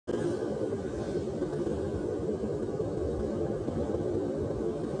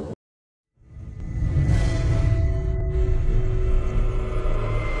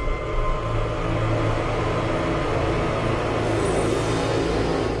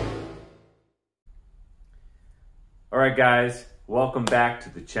Alright guys, welcome back to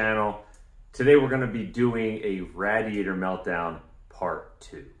the channel. Today we're going to be doing a Radiator Meltdown Part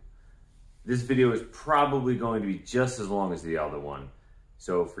 2. This video is probably going to be just as long as the other one.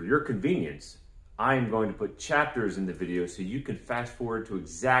 So for your convenience, I'm going to put chapters in the video so you can fast forward to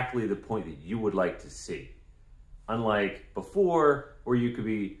exactly the point that you would like to see. Unlike before, where you could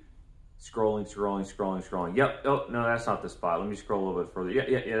be scrolling. Yep, oh, no, that's not the spot. Let me scroll a little bit further.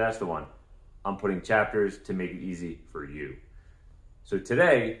 Yeah, that's the one. I'm putting chapters to make it easy for you. So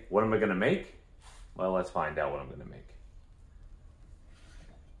today, what am I gonna make? Well, let's find out what I'm gonna make.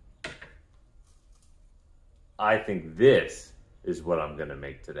 I think this is what I'm gonna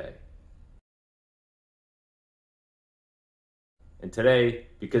make today. And today,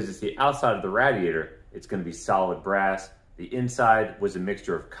 because it's the outside of the radiator, it's gonna be solid brass. The inside was a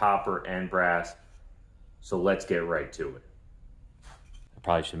mixture of copper and brass. So let's get right to it. I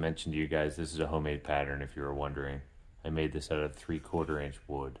probably should mention to you guys, this is a homemade pattern if you were wondering. I made this out of 3/4 inch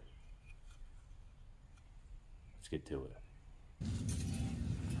wood. Let's get to it.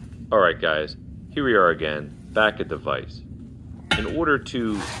 All right guys, here we are again, back at the vise. In order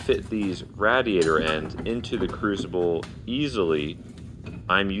to fit these radiator ends into the crucible easily,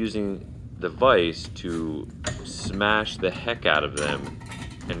 I'm using the vise to smash the heck out of them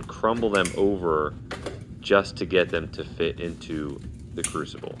and crumble them over just to get them to fit into the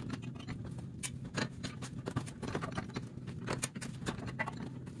crucible.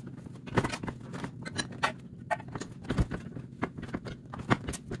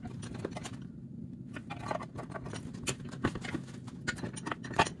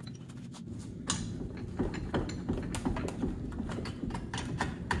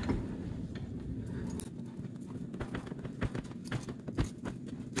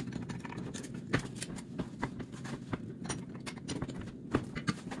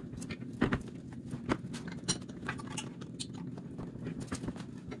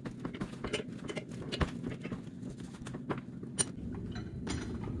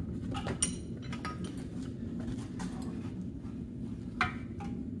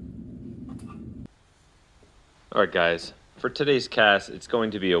 Alright guys, for today's cast, it's going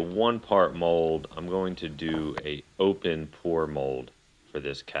to be a 1-part mold. I'm going to do a open pour mold for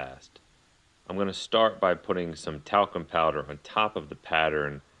this cast. I'm going to start by putting some talcum powder on top of the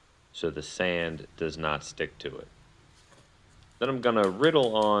pattern so the sand does not stick to it. Then I'm going to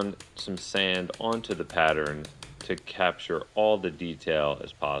riddle on some sand onto the pattern to capture all the detail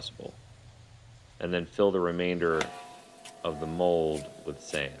as possible. And then fill the remainder of the mold with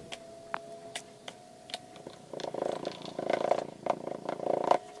sand.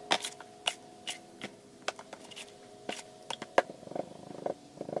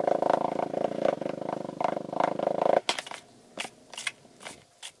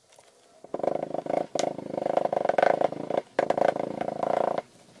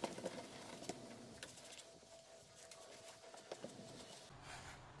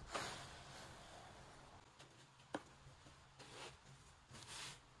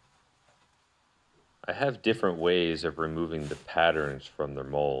 I have different ways of removing the patterns from their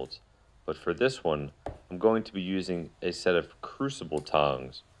molds, but for this one, I'm going to be using a set of crucible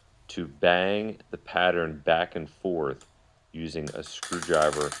tongs to bang the pattern back and forth using a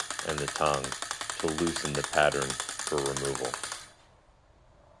screwdriver and the tongs to loosen the pattern for removal.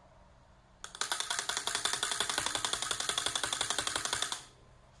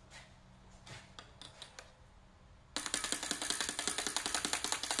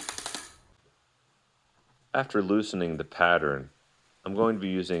 After loosening the pattern, I'm going to be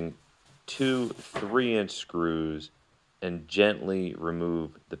using 2 3-inch screws and gently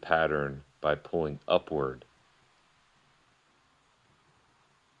remove the pattern by pulling upward.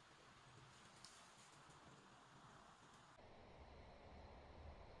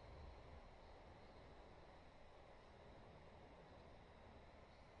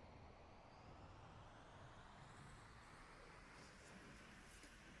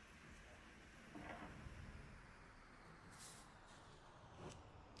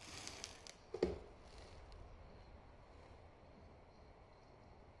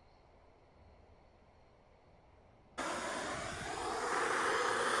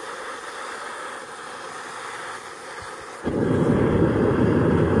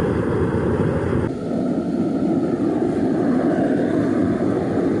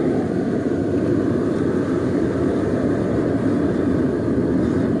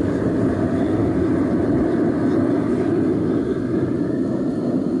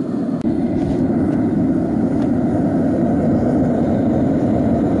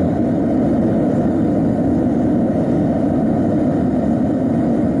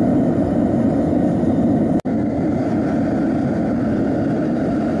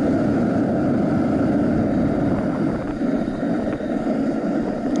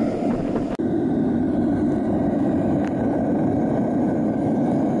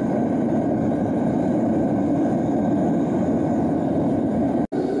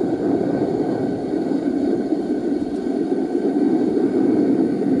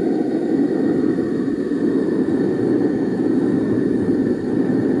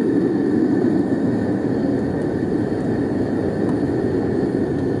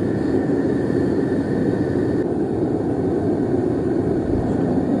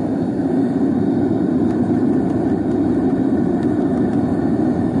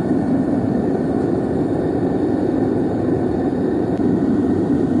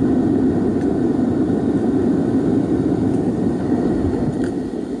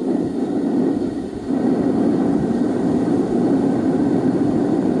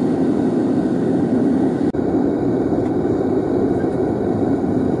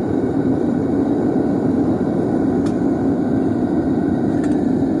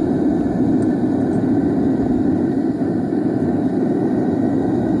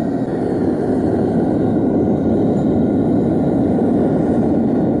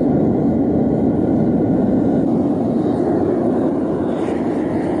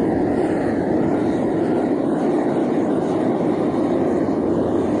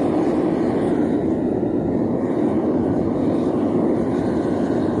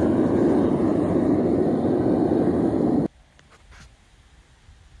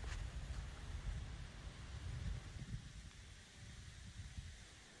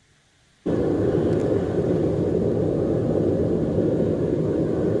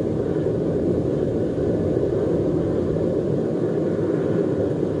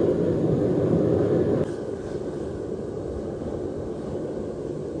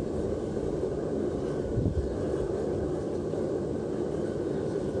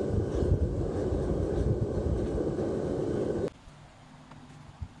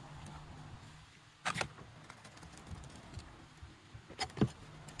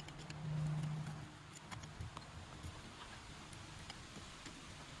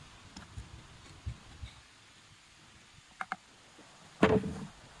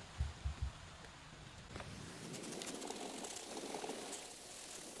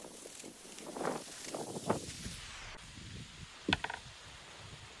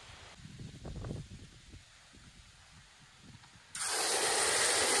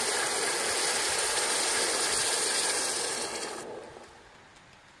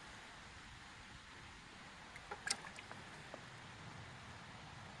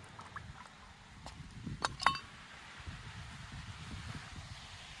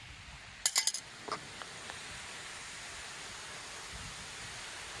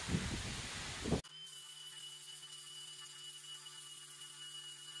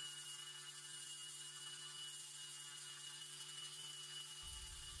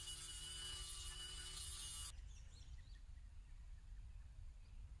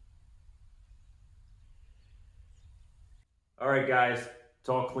 All right, guys, it's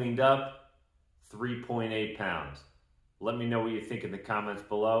all cleaned up, 3.8 pounds. Let me know what you think in the comments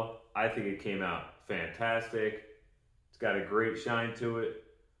below. I think it came out fantastic. It's got a great shine to it.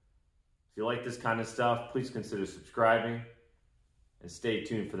 If you like this kind of stuff, please consider subscribing and stay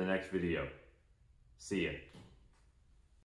tuned for the next video. See ya.